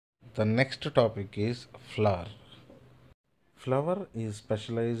The next topic is flower. Flower is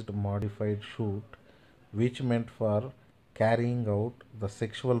specialized modified shoot which meant for carrying out the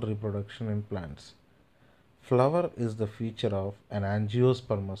sexual reproduction in plants. Flower is the feature of an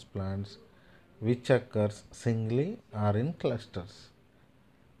angiospermous plants which occurs singly or in clusters.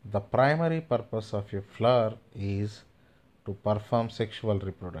 The primary purpose of a flower is to perform sexual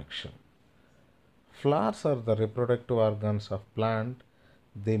reproduction. Flowers are the reproductive organs of plant.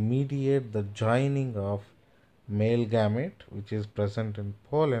 They mediate the joining of male gamete which is present in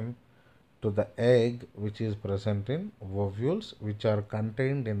pollen to the egg which is present in ovules which are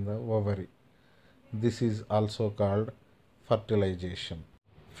contained in the ovary. This is also called fertilization.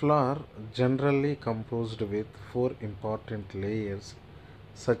 Flower generally composed with four important layers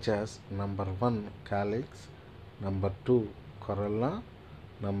such as number 1 calyx, number 2 corolla,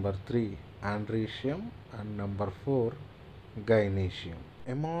 number 3 androecium and number 4 gynoecium.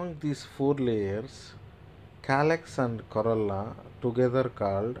 Among these four layers, calyx and corolla together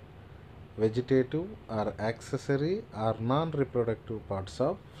called vegetative or accessory or non-reproductive parts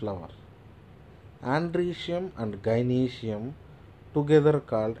of flower. Androecium and gynoecium together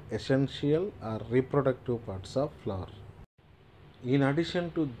called essential or reproductive parts of flower. In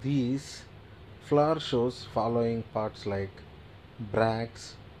addition to these, flower shows following parts like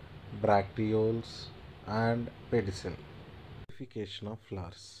bracts, bracteoles and pedicel. Classification of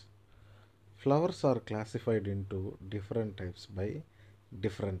flowers. Flowers are classified into different types by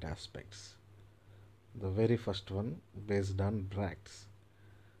different aspects. The very first one based on bracts,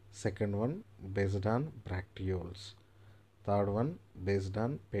 second one based on bracteoles, third one based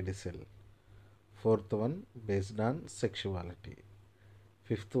on pedicel, fourth one based on sexuality,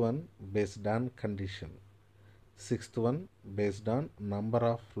 fifth one based on condition, sixth one based on number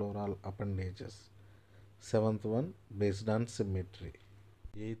of floral appendages, seventh one based on symmetry,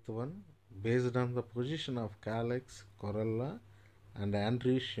 eighth one based on the position of calyx, corolla and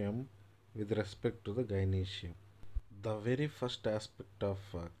androecium with respect to the gynoecium. The very first aspect of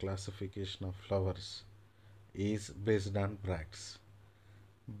classification of flowers is based on bracts.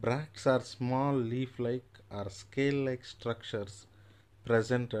 Bracts are small leaf-like or scale-like structures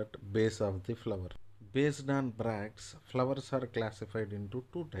present at base of the flower. Based on bracts, flowers are classified into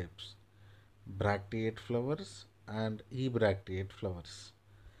two types: bracteate flowers and ebracteate flowers.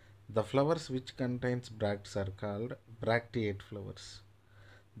 The flowers which contains bracts are called bracteate flowers.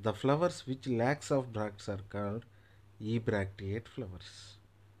 The flowers which lacks of bracts are called ebracteate flowers.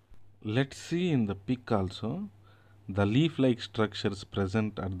 Let's see in the pic also the leaf-like structures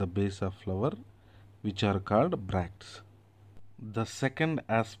present at the base of flower which are called bracts. The second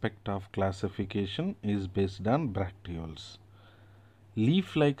aspect of classification is based on bracteoles.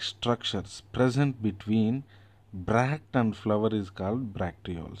 Leaf-like structures present between bract and flower is called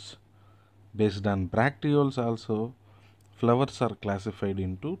bracteoles. Based on bracteoles also, flowers are classified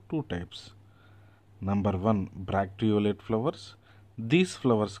into two types. Number 1 bracteolate flowers. These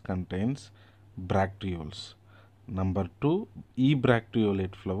flowers contains bracteoles. Number 2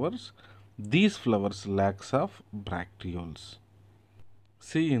 ebracteolate flowers. These flowers lacks of bracteoles.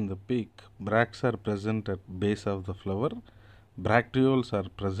 See in the peak, bracts are present at base of the flower. Bracteoles are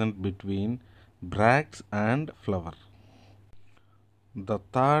present between bracts and flower. The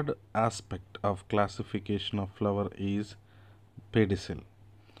third aspect of classification of flower is pedicel.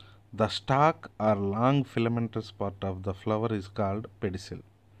 The stalk or long filamentous part of the flower is called pedicel.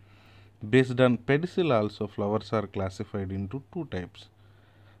 Based on pedicel also, flowers are classified into two types.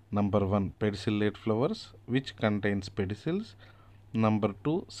 Number 1 pedicellate flowers which contains pedicels. Number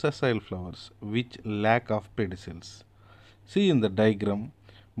 2 sessile flowers which lack of pedicels. See in the diagram,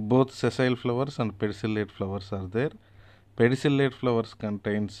 both sessile flowers and pedicellate flowers are there. Pedicellate flowers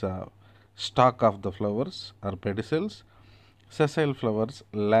contains stalk of the flowers or pedicels. Sessile flowers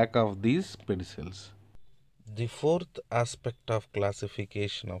lack of these pedicels. The fourth aspect of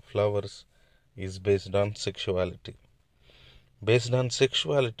classification of flowers is based on sexuality. Based on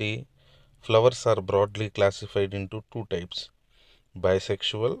sexuality, flowers are broadly classified into two types: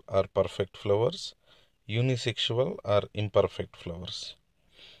 bisexual or perfect flowers, unisexual or imperfect flowers.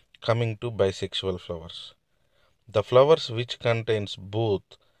 Coming to bisexual flowers, the flowers which contains both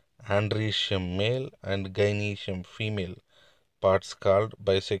androecium male and gynoecium female parts called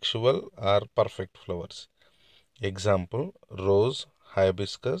bisexual or perfect flowers. Example: rose,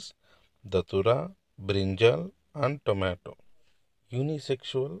 hibiscus, datura, brinjal and tomato.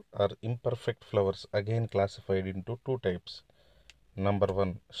 Unisexual or imperfect flowers again classified into two types. Number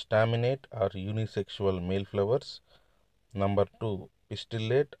 1 staminate or unisexual male flowers. Number 2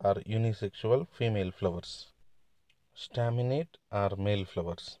 pistillate or unisexual female flowers. Staminate are male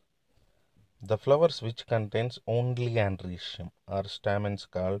flowers. The flowers which contains only androecium are stamens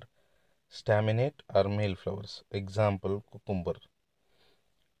called staminate or male flowers. Example, cucumber.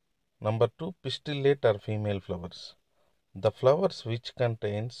 Number 2, pistillate or female flowers. The flowers which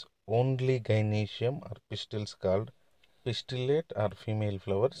contains only gynoecium or pistils called pistillate or female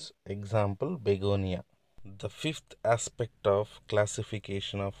flowers. Example, begonia. The fifth aspect of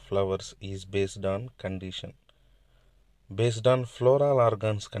classification of flowers is based on condition. Based on floral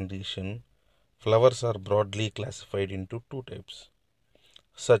organs condition, flowers are broadly classified into two types,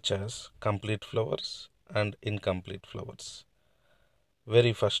 such as complete flowers and incomplete flowers.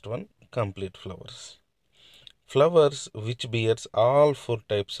 Very first one, complete flowers. Flowers which bears all four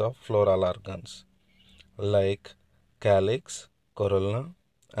types of floral organs like calyx, corolla,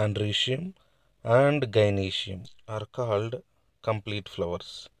 androecium and gynoecium are called complete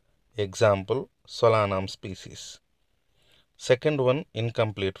flowers. Example, Solanum species. Second one,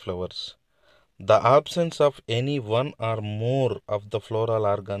 incomplete flowers. The absence of any one or more of the floral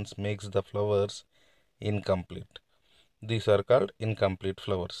organs makes the flowers incomplete. These are called incomplete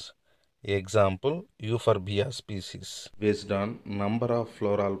flowers. Example, Euphorbia species. Based on number of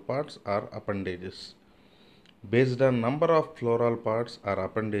floral parts or appendages. Based on number of floral parts or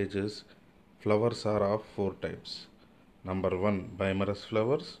appendages, flowers are of four types. Number 1, bimerous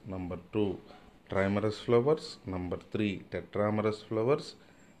flowers. Number 2, trimerous flowers. Number 3, tetramerous flowers.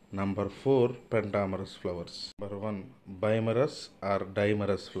 Number 4, pentamerous flowers. Number 1, bimerous or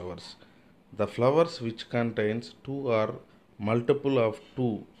dimerous flowers. The flowers which contains two or multiple of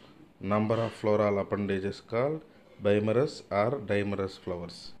two number of floral appendages called bimerous or dimerous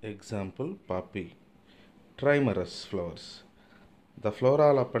flowers. Example, poppy. Trimerous flowers. The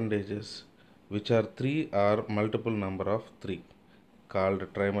floral appendages which are three or multiple number of three called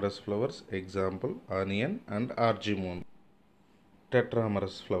trimerous flowers. Example, onion and argemone.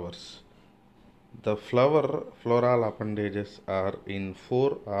 Tetramerous flowers. The floral appendages are in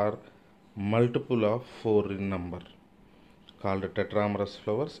four or multiple of four in number called tetramerous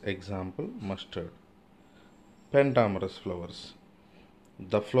flowers. Example, mustard. Pentamerous flowers.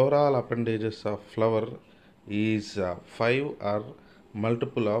 The floral appendages of flower is 5 or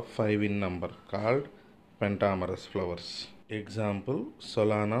multiple of 5 in number called pentamerous flowers. Example,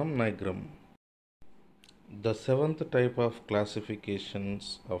 Solanum nigrum. The seventh type of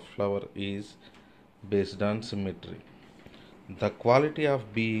classifications of flower is based on symmetry. The quality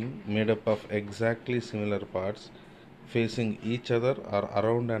of being made up of exactly similar parts facing each other or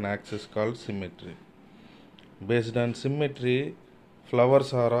around an axis called symmetry. Based on symmetry,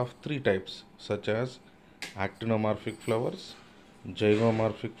 flowers are of three types such as actinomorphic flowers,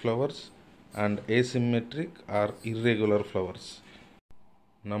 zygomorphic flowers and asymmetric or irregular flowers.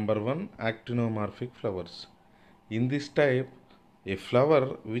 Number 1, actinomorphic flowers. In this type, a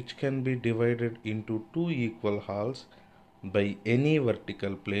flower which can be divided into two equal halves by any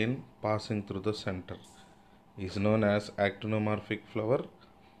vertical plane passing through the center is known as actinomorphic flower.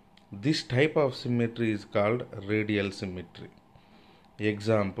 This type of symmetry is called radial symmetry.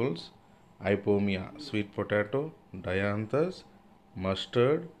 Examples, Ipomia, sweet potato, dianthus,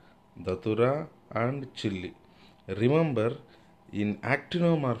 mustard, datura and chili. Remember, in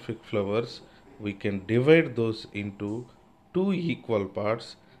actinomorphic flowers, we can divide those into two equal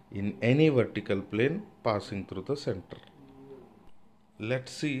parts in any vertical plane passing through the center.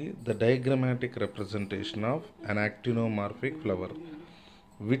 Let's see the diagrammatic representation of an actinomorphic flower,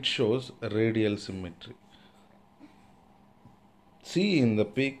 which shows radial symmetry. See in the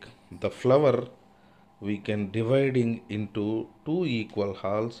peak, the flower we can dividing into two equal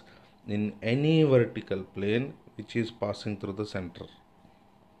halves in any vertical plane which is passing through the center.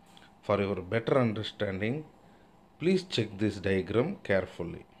 For your better understanding, please check this diagram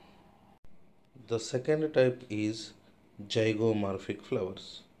carefully. The second type is zygomorphic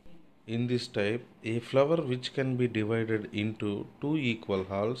flowers. In this type, a flower which can be divided into two equal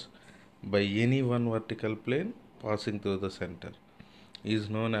halves by any one vertical plane passing through the center is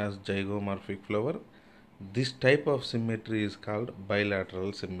known as zygomorphic flower. This type of symmetry is called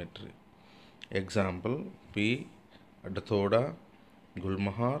bilateral symmetry. Example, pea, dathoda,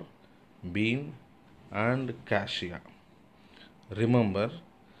 gulmohar, bean and cassia. Remember,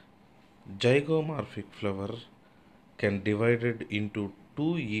 zygomorphic flower can divided into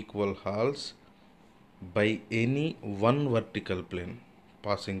two equal halves by any one vertical plane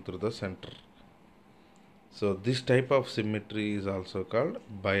passing through the center. So this type of symmetry is also called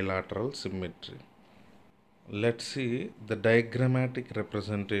bilateral symmetry. Let's see the diagrammatic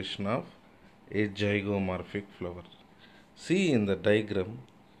representation of a zygomorphic flower. See in the diagram,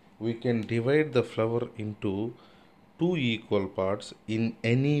 we can divide the flower into two equal parts in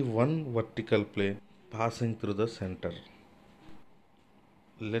any one vertical plane passing through the center.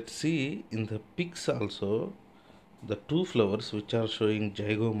 Let's see in the pics also the two flowers which are showing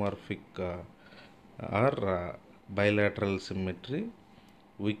zygomorphic or bilateral symmetry.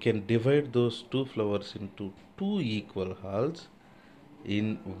 We can divide those two flowers into two equal halves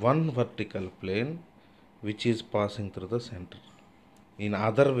in one vertical plane which is passing through the center. In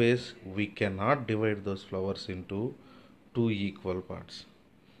other ways, we cannot divide those flowers into two equal parts.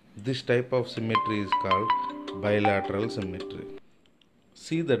 This type of symmetry is called bilateral symmetry.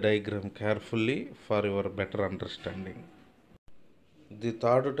 See the diagram carefully for your better understanding. The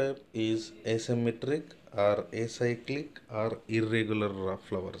third type is asymmetric or acyclic or irregular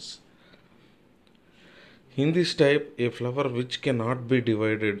flowers. In this type, a flower which cannot be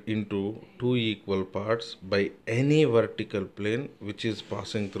divided into two equal parts by any vertical plane which is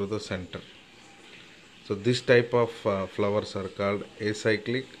passing through the center. So this type of flowers are called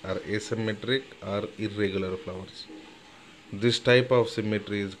acyclic or asymmetric or irregular flowers. This type of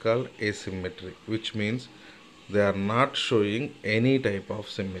symmetry is called asymmetric, which means they are not showing any type of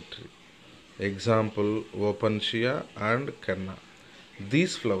symmetry. Example, Opuntia and Canna.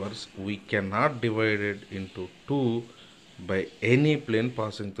 These flowers we cannot divide it into two by any plane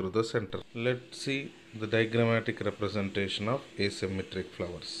passing through the center. Let's see the diagrammatic representation of asymmetric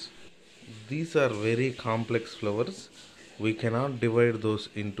flowers. These are very complex flowers. We cannot divide those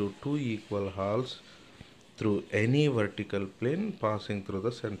into two equal halves through any vertical plane passing through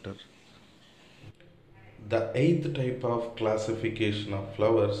the center. The eighth type of classification of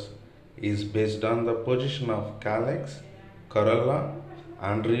flowers is based on the position of calyx, corolla,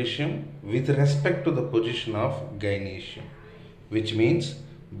 androecium with respect to the position of gynoecium, which means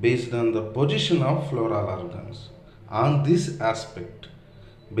based on the position of floral organs. On this aspect,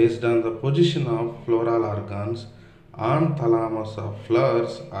 based on the position of floral organs on thalamus of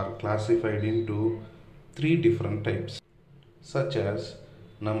flowers are classified into three different types, such as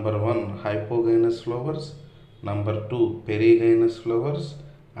number 1 hypogynous flowers, number 2 perigynous flowers,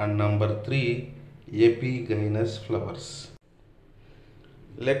 and number 3 epigynous flowers.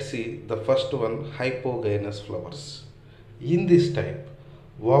 Let's see the first one, hypogynous flowers. In this type,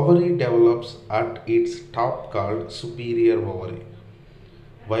 ovary develops at its top called superior ovary,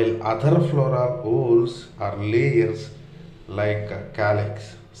 while other floral whorls are layers like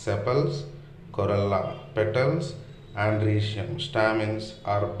calyx, sepals, corolla, petals, androecium, stamens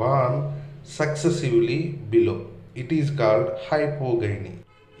are born successively below. It is called hypogyny.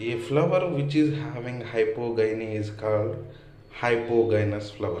 A flower which is having hypogyny is called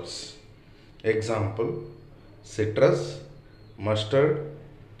hypogynous flowers. Example, citrus, mustard,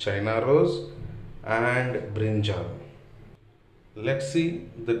 china rose, and brinjal. Let's see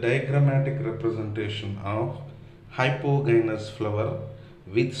the diagrammatic representation of hypogynous flower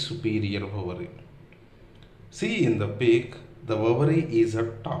with superior ovary. See in the peak, the ovary is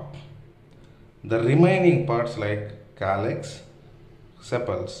at top. The remaining parts like calyx,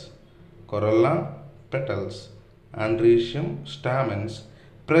 sepals, corolla, petals, androecium, stamens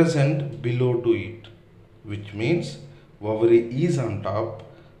present below to it, which means ovary is on top.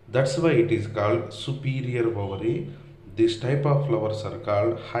 That's why it is called superior ovary. This type of flowers are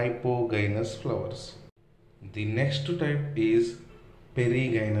called hypogynous flowers. The next type is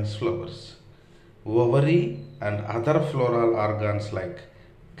perigynous flowers. Ovary and other floral organs like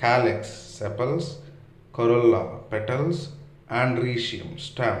calyx, sepals, corolla, petals, androecium,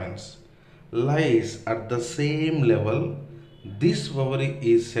 stamens lies at the same level. This ovary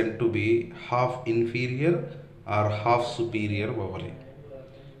is said to be half inferior or half superior ovary.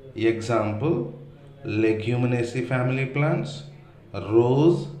 Example, Leguminaceae family plants,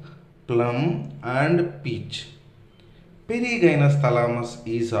 rose, plum, and peach. Perigynous thalamus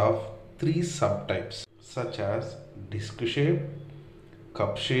is of three subtypes such as disc-shaped,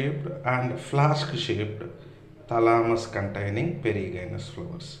 cup-shaped, and flask-shaped thalamus containing perigynous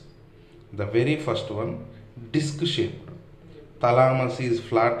flowers. The very first one, disc-shaped. Thalamus is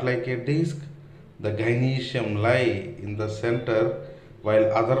flat like a disc. The gynoecium lie in the center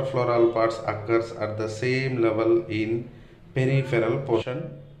while other floral parts occurs at the same level in peripheral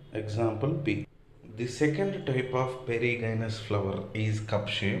portion. Example P. The second type of perigynous flower is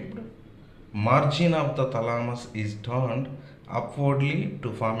cup-shaped. Margin of the thalamus is turned upwardly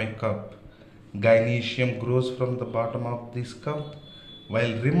to form a cup. Gynoecium grows from the bottom of this cup,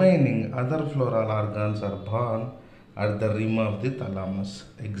 while remaining other floral organs are born at the rim of the thalamus.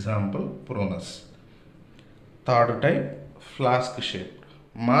 Example, Prunus. Third type, flask-shaped.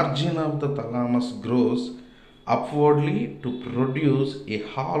 Margin of the thalamus grows upwardly to produce a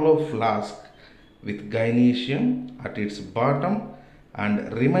hollow flask with gynoecium at its bottom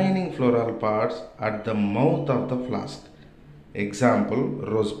and remaining floral parts at the mouth of the flask. Example,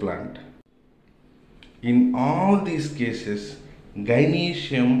 rose plant. In all these cases,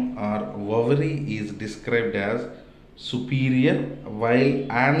 gynoecium or ovary is described as superior, while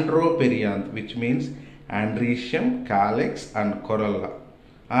androperianth, which means andrecium, calyx and corolla,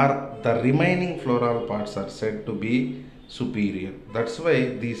 or the remaining floral parts are said to be superior. That's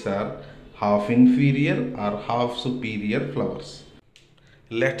why these are half inferior or half superior flowers.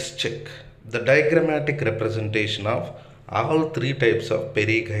 Let's check the diagrammatic representation of all three types of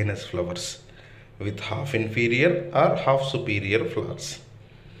perigynous flowers with half inferior or half superior flowers.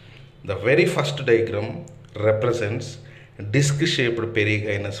 The very first diagram represents disc-shaped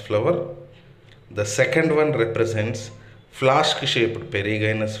perigynous flower. The second one represents flask-shaped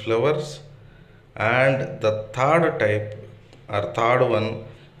perigynous flowers, and the third type or third one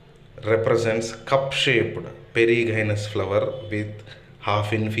represents cup-shaped perigynous flower with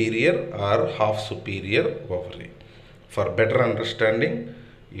half inferior or half superior ovary. For better understanding,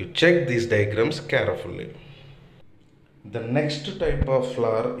 you check these diagrams carefully. The next type of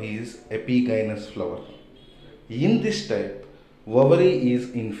flower is epigynous flower. In this type, ovary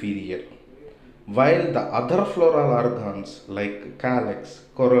is inferior, while the other floral organs like calyx,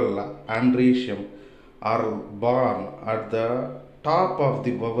 corolla, andrecium are born at the top of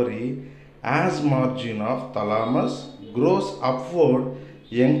the ovary as margin of thalamus grows upward,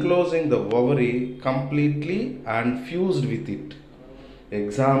 enclosing the ovary completely and fused with it.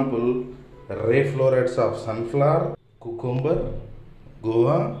 Example, ray florets of sunflower, cucumber,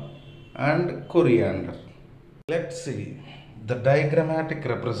 guava and coriander. Let's see the diagrammatic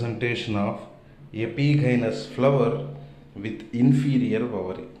representation of epigynous flower with inferior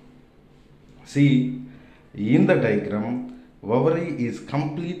ovary. See, in the diagram, ovary is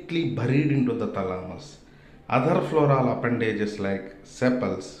completely buried into the thalamus. Other floral appendages like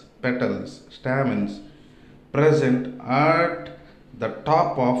sepals, petals, stamens present at the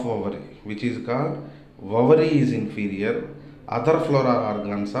top of ovary, which is called ovary is inferior, other floral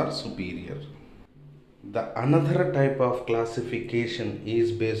organs are superior. The another type of classification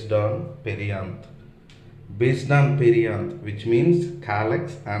is based on perianth. Based on perianth, which means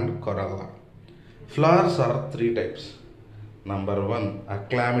calyx and corolla. Flowers are three types. Number 1,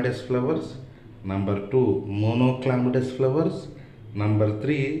 achlamydous flowers. Number 2, monoclamydous flowers. Number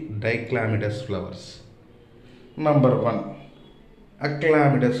 3, dichlamydous flowers. Number 1,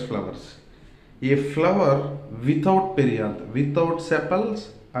 achlamydous flowers. A flower without perianth, without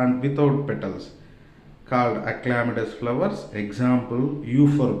sepals and without petals, called achlamydous flowers. Example,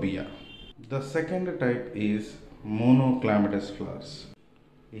 euphorbia. The second type is monoclamydous flowers.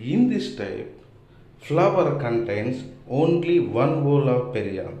 In this type, flower contains only one whole of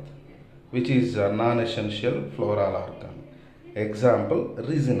perianth, which is a non-essential floral organ. Example,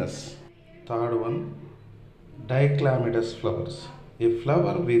 ricinus. Third one, dichlamydous flowers. A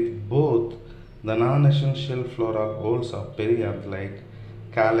flower with both the non-essential floral wholes of perianth like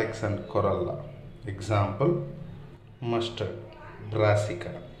calyx and corolla. Example, mustard,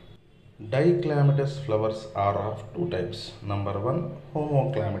 brassica. Dichlamydous flowers are of two types. Number 1,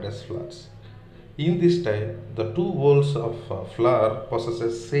 homoclamydous flowers. In this type, the two whorls of flower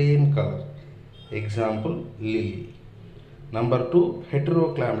possesses same color. Example, lily. Number 2,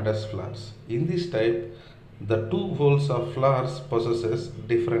 heteroclamydous flowers. In this type, the two whorls of flowers possesses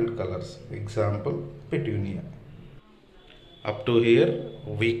different colors. Example, petunia. Up to here,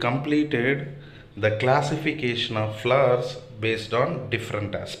 we completed the classification of flowers based on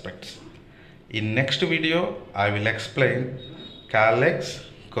different aspects. In next video, I will explain calyx,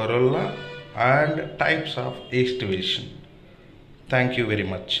 corolla and types of estivation. Thank you very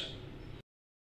much.